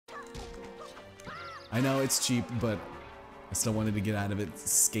I know it's cheap, but I still wanted to get out of it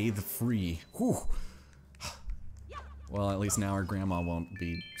scathe-free. Whew. Well, at least now our grandma won't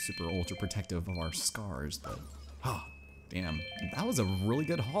be super ultra protective of our scars, but damn, that was a really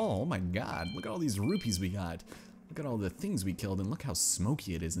good haul. Oh my god, look at all these rupees we got. Look at all the things we killed, and look how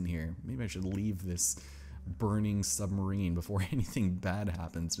smoky it is in here. Maybe I should leave this burning submarine before anything bad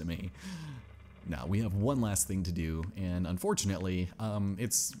happens to me. Now, we have one last thing to do, and unfortunately,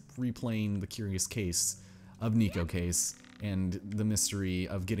 it's replaying the curious case of Nico Case and the mystery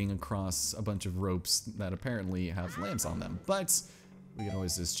of getting across a bunch of ropes that apparently have lamps on them. But we can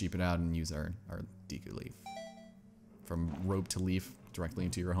always just cheap it out and use our Deku Leaf. From rope to leaf directly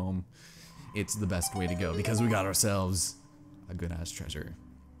into your home, it's the best way to go because we got ourselves a good-ass treasure.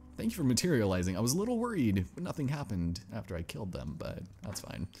 Thank you for materializing. I was a little worried, but nothing happened after I killed them, but that's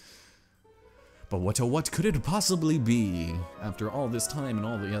fine. But what could it possibly be? After all this time and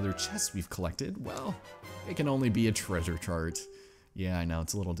all the other chests we've collected, well, it can only be a treasure chart. Yeah, I know,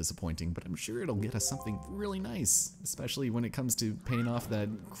 it's a little disappointing, but I'm sure it'll get us something really nice, especially when it comes to paying off that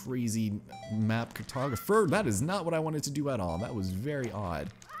crazy map cartographer. That is not what I wanted to do at all. That was very odd.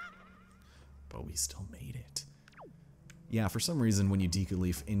 But we still made it. Yeah, for some reason, when you Deku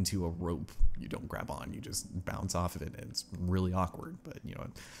Leaf into a rope, you don't grab on, you just bounce off of it, and it's really awkward, but you know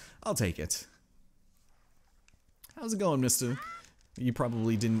what, I'll take it. How's it going, mister? You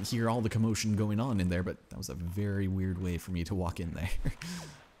probably didn't hear all the commotion going on in there, but that was a very weird way for me to walk in there.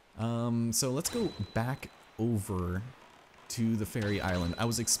 So let's go back over to the fairy island. I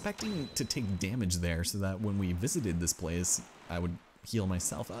was expecting to take damage there so that when we visited this place, I would heal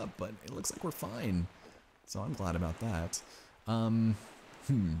myself up, but it looks like we're fine. So I'm glad about that.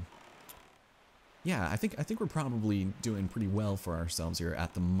 Yeah, I think we're probably doing pretty well for ourselves here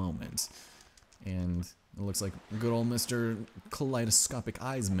at the moment. And it looks like good old Mr. Kaleidoscopic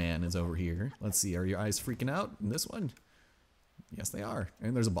Eyes Man is over here. Let's see, are your eyes freaking out in this one? Yes, they are.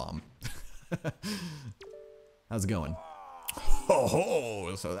 And there's a bomb. How's it going? Ho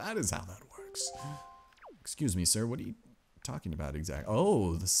ho! So that is how that works. Excuse me, sir, what are you talking about exactly?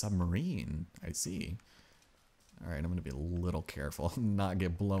 Oh, the submarine. I see. Alright, I'm gonna be a little careful, not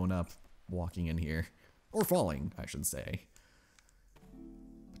get blown up walking in here. Or falling, I should say.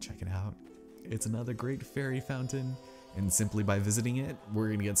 But check it out. It's another great fairy fountain, and simply by visiting it, we're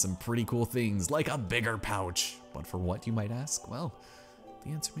gonna get some pretty cool things, like a bigger pouch. But for what, you might ask? Well,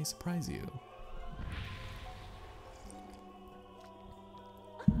 the answer may surprise you.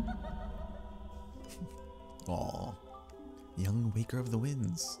 Aw. Young Waker of the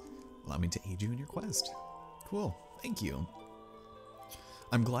Winds. Allow me to aid you in your quest. Cool, thank you.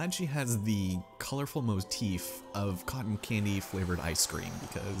 I'm glad she has the colorful motif of cotton candy flavored ice cream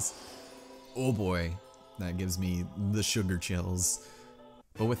because, oh boy, that gives me the sugar chills.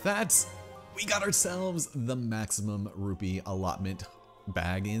 But with that, we got ourselves the maximum rupee allotment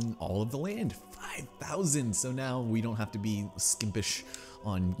bag in all of the land, 5,000. So now we don't have to be skimpish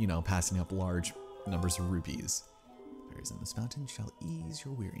on, you know, passing up large numbers of rupees. Fairies in this fountain shall ease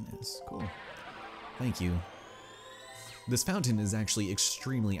your weariness. Cool. Thank you. This fountain is actually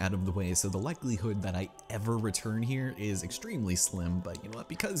extremely out of the way, so the likelihood that I ever return here is extremely slim, but you know what,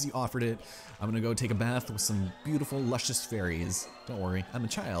 because you offered it, I'm gonna go take a bath with some beautiful, luscious fairies. Don't worry, I'm a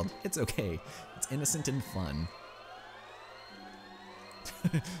child. It's okay. It's innocent and fun.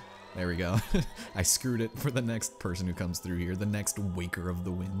 There we go. I screwed it for the next person who comes through here, the next Waker of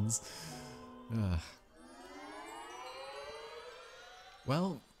the Winds.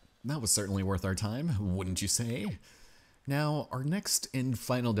 Well, that was certainly worth our time, wouldn't you say? Now, our next and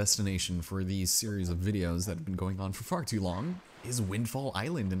final destination for these series of videos that have been going on for far too long is Windfall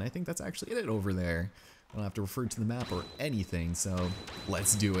Island, and I think that's actually it over there. I don't have to refer to the map or anything, so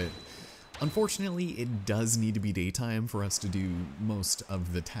let's do it. Unfortunately, it does need to be daytime for us to do most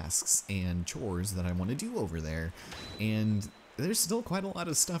of the tasks and chores that I want to do over there, and there's still quite a lot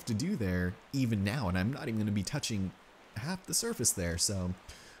of stuff to do there even now, and I'm not even going to be touching half the surface there, so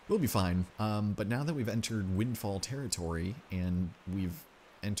we'll be fine. But now that we've entered Windfall territory and we've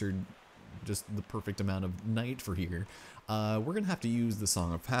entered just the perfect amount of night for here, we're gonna have to use the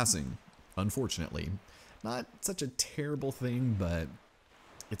Song of Passing, unfortunately. Not such a terrible thing, but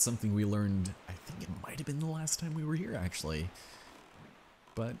it's something we learned, I think it might have been the last time we were here actually.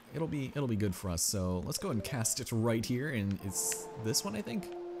 But it'll be good for us, so let's go ahead and cast it right here, and it's this one, I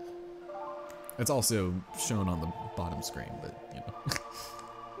think? It's also shown on the bottom screen, but you know.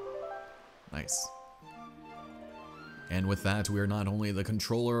 Nice. And with that, we are not only the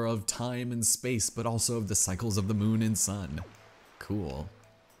controller of time and space, but also of the cycles of the moon and sun. Cool.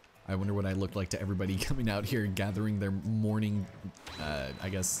 I wonder what I look like to everybody coming out here gathering their morning, I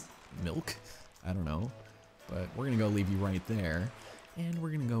guess, milk I don't know. But we're gonna go leave you right there. And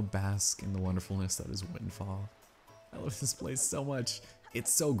we're gonna go bask in the wonderfulness that is Windfall. I love this place so much.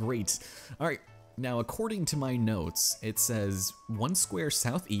 It's so great. All right, now according to my notes, it says 1 square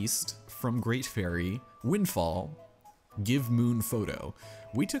southeast from Great Fairy, Windfall, give moon photo.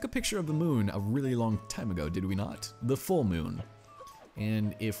 We took a picture of the moon a really long time ago, did we not? The full moon.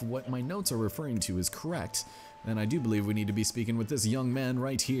 And if what my notes are referring to is correct, then I do believe we need to be speaking with this young man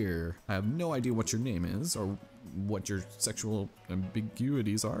right here. I have no idea what your name is or what your sexual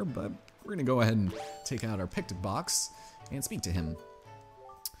ambiguities are, but we're gonna go ahead and take out our pictic box and speak to him.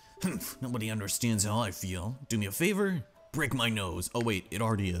 Nobody understands how I feel. Do me a favor, break my nose. Oh wait, it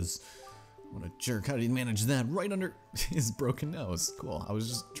already is. What a jerk, how did he manage that right under his broken nose? Cool, I was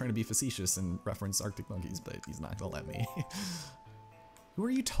just trying to be facetious and reference Arctic monkeys, but he's not gonna let me. Who are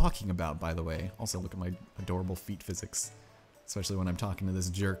you talking about, by the way? Also, look at my adorable feet physics, especially when I'm talking to this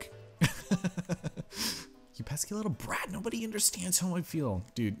jerk. You pesky little brat, nobody understands how I feel.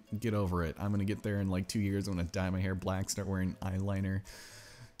 Dude, get over it. I'm gonna get there in like 2 years. I'm gonna dye my hair black, start wearing eyeliner,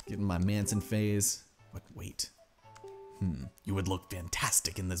 get in my Manson phase. But wait. You would look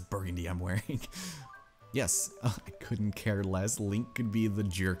fantastic in this burgundy I'm wearing. Yes, I couldn't care less. Link could be the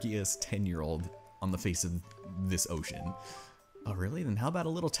jerkiest 10-year-old on the face of this ocean. Oh really? Then how about a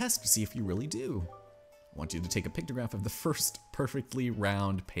little test to see if you really do? I want you to take a pictograph of the first perfectly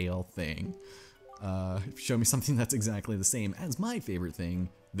round, pale thing. Show me something that's exactly the same as my favorite thing,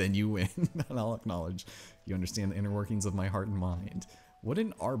 then you win. And I'll acknowledge you understand the inner workings of my heart and mind. What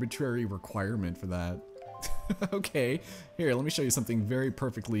an arbitrary requirement for that. Okay, here, let me show you something very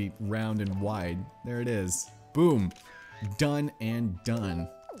perfectly round and wide. There it is. Boom. Done and done.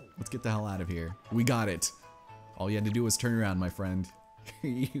 Let's get the hell out of here. We got it. All you had to do was turn around, my friend.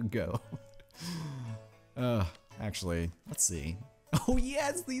 Here you go. Actually, let's see. Oh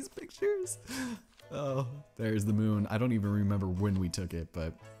yes, these pictures. Oh, there's the moon. I don't even remember when we took it,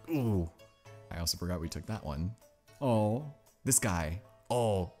 but ooh. I also forgot we took that one. Oh, this guy.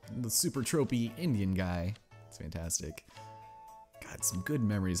 Oh, the super tropey Indian guy. It's fantastic. God, some good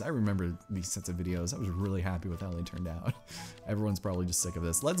memories. I remember these sets of videos. I was really happy with how they turned out. Everyone's probably just sick of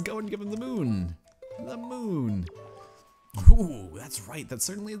this. Let's go and give him the moon. The moon. Ooh, that's right. That's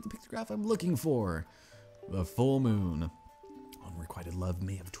certainly the pictograph I'm looking for. The full moon. Unrequited love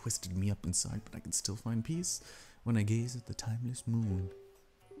may have twisted me up inside, but I can still find peace when I gaze at the timeless moon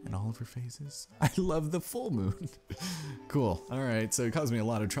and all of her phases. I love the full moon. Cool. All right, so it caused me a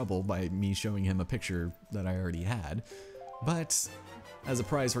lot of trouble by me showing him a picture that I already had, but as a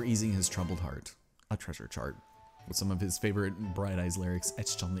prize for easing his troubled heart, a treasure chart with some of his favorite Bright Eyes lyrics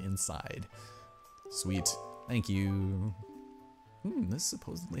etched on the inside. Sweet. Thank you. This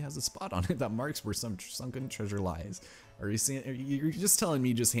supposedly has a spot on it that marks where some sunken treasure lies. Are you saying, you're just telling me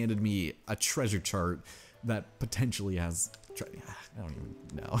you just handed me a treasure chart that potentially has I don't even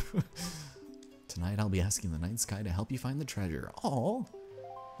know. Tonight I'll be asking the night sky to help you find the treasure. Oh,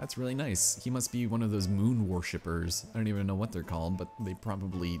 that's really nice. He must be one of those moon worshippers. I don't even know what they're called, but they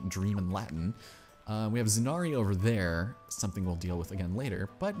probably dream in Latin. We have Zenari over there, something we'll deal with again later.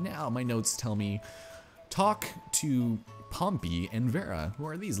 But now my notes tell me, talk to Pompey and Vera, who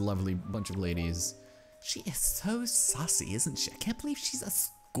are these lovely bunch of ladies. She is so saucy, isn't she? I can't believe she's a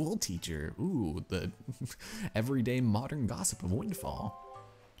school teacher. Ooh, the everyday modern gossip of Windfall.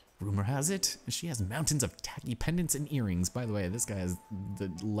 Rumor has it, she has mountains of tacky pendants and earrings. By the way, this guy has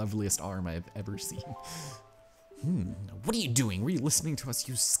the loveliest arm I've ever seen. What are you doing? Were you listening to us,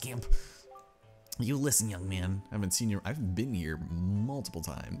 you scamp? You listen, young man. I haven't seen you. I've been here multiple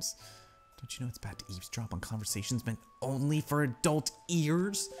times. Don't you know it's bad to eavesdrop on conversations meant only for adult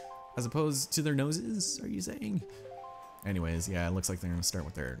ears? As opposed to their noses, are you saying? Anyways, yeah, it looks like they're gonna start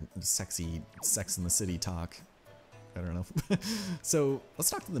with their sexy Sex in the City talk. I don't know. So, let's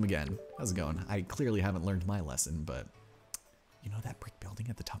talk to them again. How's it going? I clearly haven't learned my lesson, but... You know that brick building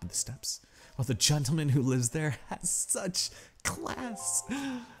at the top of the steps? Well, the gentleman who lives there has such class.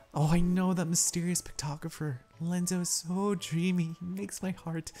 Oh, I know, that mysterious pictographer. Lenzo is so dreamy. He makes my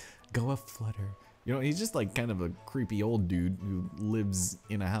heart go aflutter. You know, he's just like kind of a creepy old dude who lives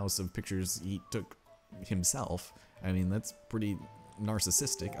in a house of pictures he took himself. I mean, that's pretty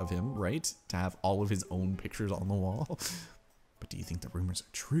narcissistic of him, right? To have all of his own pictures on the wall. But do you think the rumors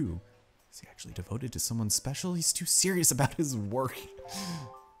are true? Is he actually devoted to someone special? He's too serious about his work.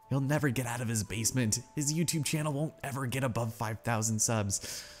 He'll never get out of his basement. His YouTube channel won't ever get above 5,000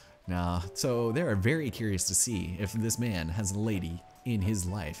 subs. Nah, so they're very curious to see if this man has a lady in his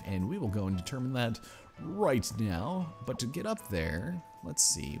life, and we will go and determine that right now. But to get up there, let's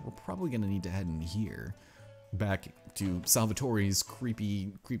see, we're probably gonna need to head in here, back to Salvatore's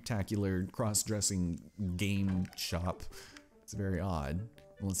creepy, creeptacular, cross-dressing game shop. It's very odd.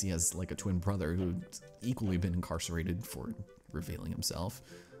 Unless he has like a twin brother who's equally been incarcerated for revealing himself.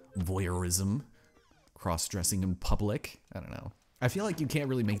 Voyeurism. Cross-dressing in public. I don't know. I feel like you can't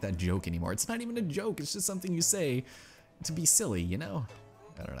really make that joke anymore. It's not even a joke. It's just something you say to be silly, you know?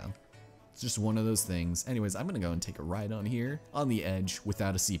 I don't know. It's just one of those things. Anyways, I'm gonna go and take a ride on here, on the edge,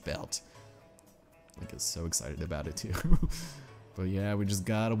 without a seatbelt. Like, I'm so excited about it too. But yeah, we just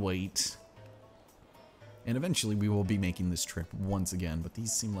gotta wait. And eventually we will be making this trip once again, but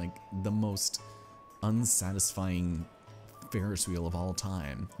these seem like the most unsatisfying Ferris wheel of all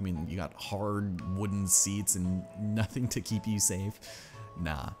time. I mean, you got hard wooden seats and nothing to keep you safe.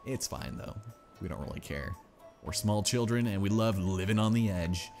 Nah, it's fine though. We don't really care. We're small children and we love living on the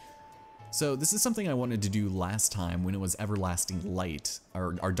edge. So this is something I wanted to do last time when it was everlasting light,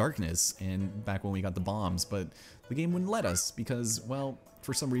 or darkness, and back when we got the bombs, but the game wouldn't let us because, well,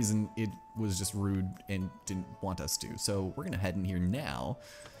 for some reason it was just rude and didn't want us to. So we're gonna head in here now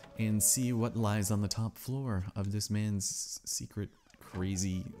and see what lies on the top floor of this man's secret,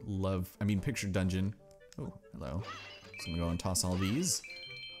 crazy picture dungeon. Oh, hello. So I'm gonna go and toss all these.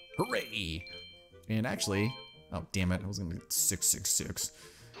 Hooray! And actually, oh damn it, I was gonna get 666.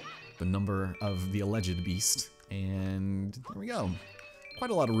 The number of the alleged beast. And there we go.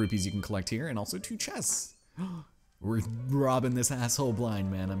 Quite a lot of rupees you can collect here, and also 2 chests. We're robbing this asshole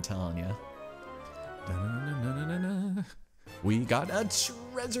blind, man, I'm telling ya. We got a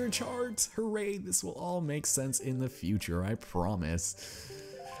treasure chart! Hooray, this will all make sense in the future, I promise.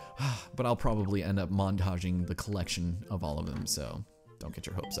 But I'll probably end up montaging the collection of all of them, so don't get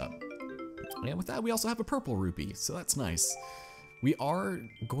your hopes up. And with that, we also have a purple rupee, so that's nice. We are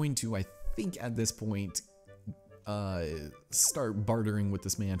going to, I think at this point, start bartering with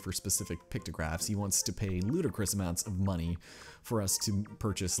this man for specific pictographs. He wants to pay ludicrous amounts of money for us to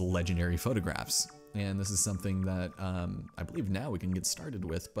purchase legendary photographs. And this is something that I believe now we can get started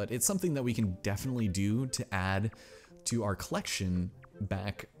with, but it's something that we can definitely do to add to our collection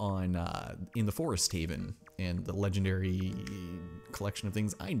back on in the Forest Haven and the legendary collection of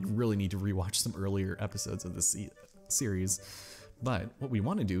things. I really need to rewatch some earlier episodes of this series. But what we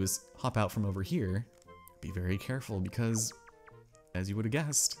want to do is hop out from over here. Be very careful because, as you would have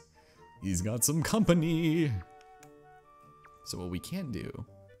guessed, he's got some company. So what we can do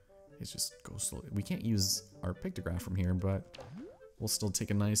is just go slowly. We can't use our pictograph from here, but we'll still take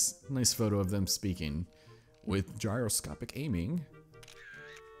a nice photo of them speaking with gyroscopic aiming.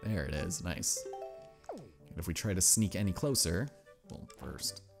 There it is, nice. And if we try to sneak any closer, well,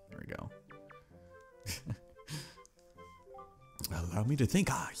 first, there we go. Allow me to think.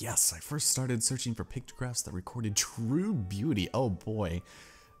 Ah, yes, I first started searching for pictographs that recorded true beauty. Oh boy.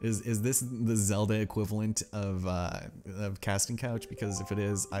 Is this the Zelda equivalent of Casting Couch? Because if it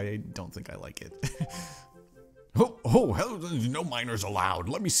is, I don't think I like it. oh, hell, no minors allowed.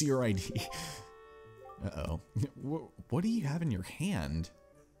 Let me see your ID. Uh-oh. What do you have in your hand?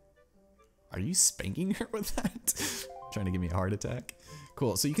 Are you spanking her with that? Trying to give me a heart attack?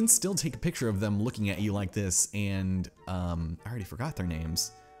 Cool, so you can still take a picture of them looking at you like this, and I already forgot their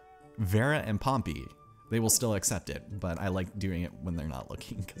names. Vera and Pompey. They will still accept it, but I like doing it when they're not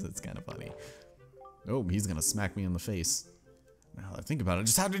looking because it's kind of funny. Oh, he's gonna smack me in the face. Now that I think about it,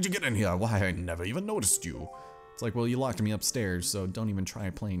 just how did you get in here? Why, I never even noticed you. It's like, well, you locked me upstairs, so don't even try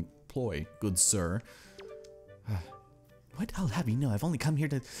playing ploy, good sir. What? I'll have you know, I've only come here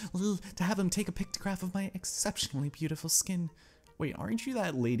to have him take a pictograph of my exceptionally beautiful skin. Wait, aren't you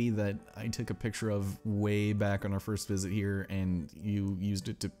that lady that I took a picture of way back on our first visit here and you used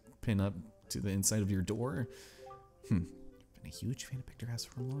it to pin up to the inside of your door? Been a huge fan of pictographs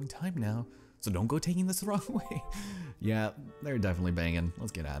for a long time now, so don't go taking this the wrong way. Yeah, they're definitely banging.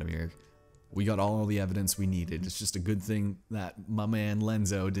 Let's get out of here. We got all the evidence we needed. It's just a good thing that my man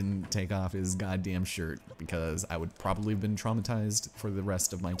Lenzo didn't take off his goddamn shirt, because I would probably have been traumatized for the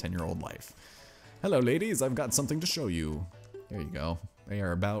rest of my 10-year-old life. Hello ladies, I've got something to show you. There you go. They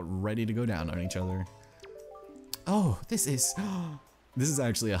are about ready to go down on each other. Oh, this is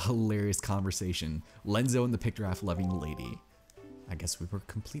actually a hilarious conversation. Lenzo and the pictograph loving lady. I guess we were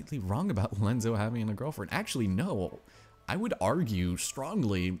completely wrong about Lenzo having a girlfriend. Actually, no. I would argue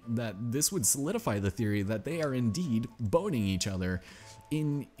strongly that this would solidify the theory that they are indeed boning each other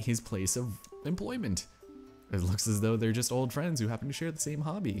in his place of employment. It looks as though they're just old friends who happen to share the same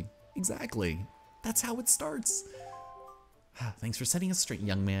hobby. Exactly. That's how it starts. Thanks for setting us straight,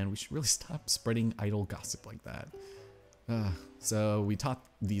 young man. We should really stop spreading idle gossip like that. So we taught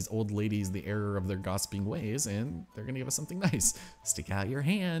these old ladies the error of their gossiping ways, and they're gonna give us something nice. Stick out your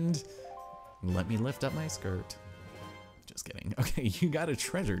hand and let me lift up my skirt. Just kidding. Okay, you got a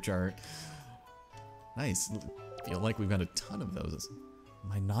treasure chart. Nice. Feel like we've got a ton of those.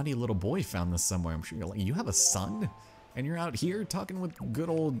 My naughty little boy found this somewhere. I'm sure you're like, you have a son? And you're out here talking with good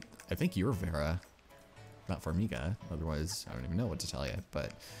old, I think you're Vera, not Farmiga. Otherwise, I don't even know what to tell you.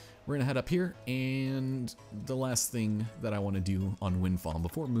 But we're gonna head up here, and the last thing that I want to do on Windfall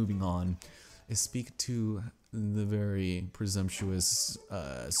before moving on is speak to the very presumptuous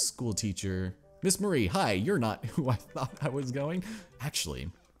school teacher, Miss Marie. Hi, you're not who I thought I was going. Actually,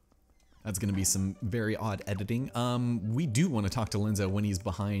 that's gonna be some very odd editing. We do want to talk to Linzo when he's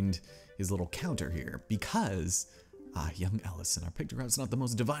behind his little counter here, because young Ellison, our pictograph's not the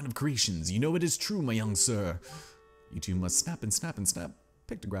most divine of creations. You know it is true, my young sir. You two must snap and snap and snap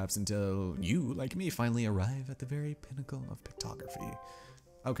pictographs until you, like me, finally arrive at the very pinnacle of pictography.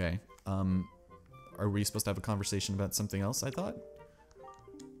 Okay, are we supposed to have a conversation about something else, I thought?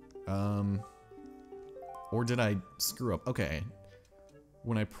 Or did I screw up? Okay.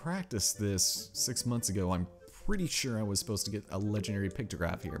 When I practiced this 6 months ago, I'm pretty sure I was supposed to get a legendary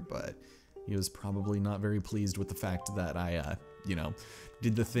pictograph here, but he was probably not very pleased with the fact that I, you know,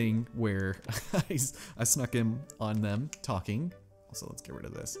 did the thing where I snuck him on them talking. Also, let's get rid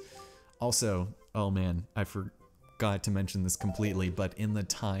of this. Also, oh man, I forgot to mention this completely, but in the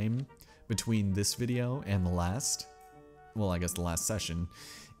time between this video and the last, well, I guess the last session,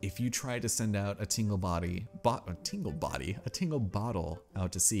 if you try to send out a tingle bottle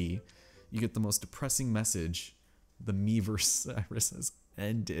out to sea, you get the most depressing message. The Miiverse Cyrus has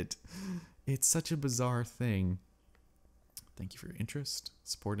ended. It's such a bizarre thing. Thank you for your interest,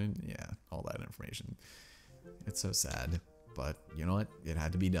 support, and yeah, all that information. It's so sad, but you know what? It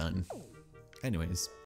had to be done. Anyways,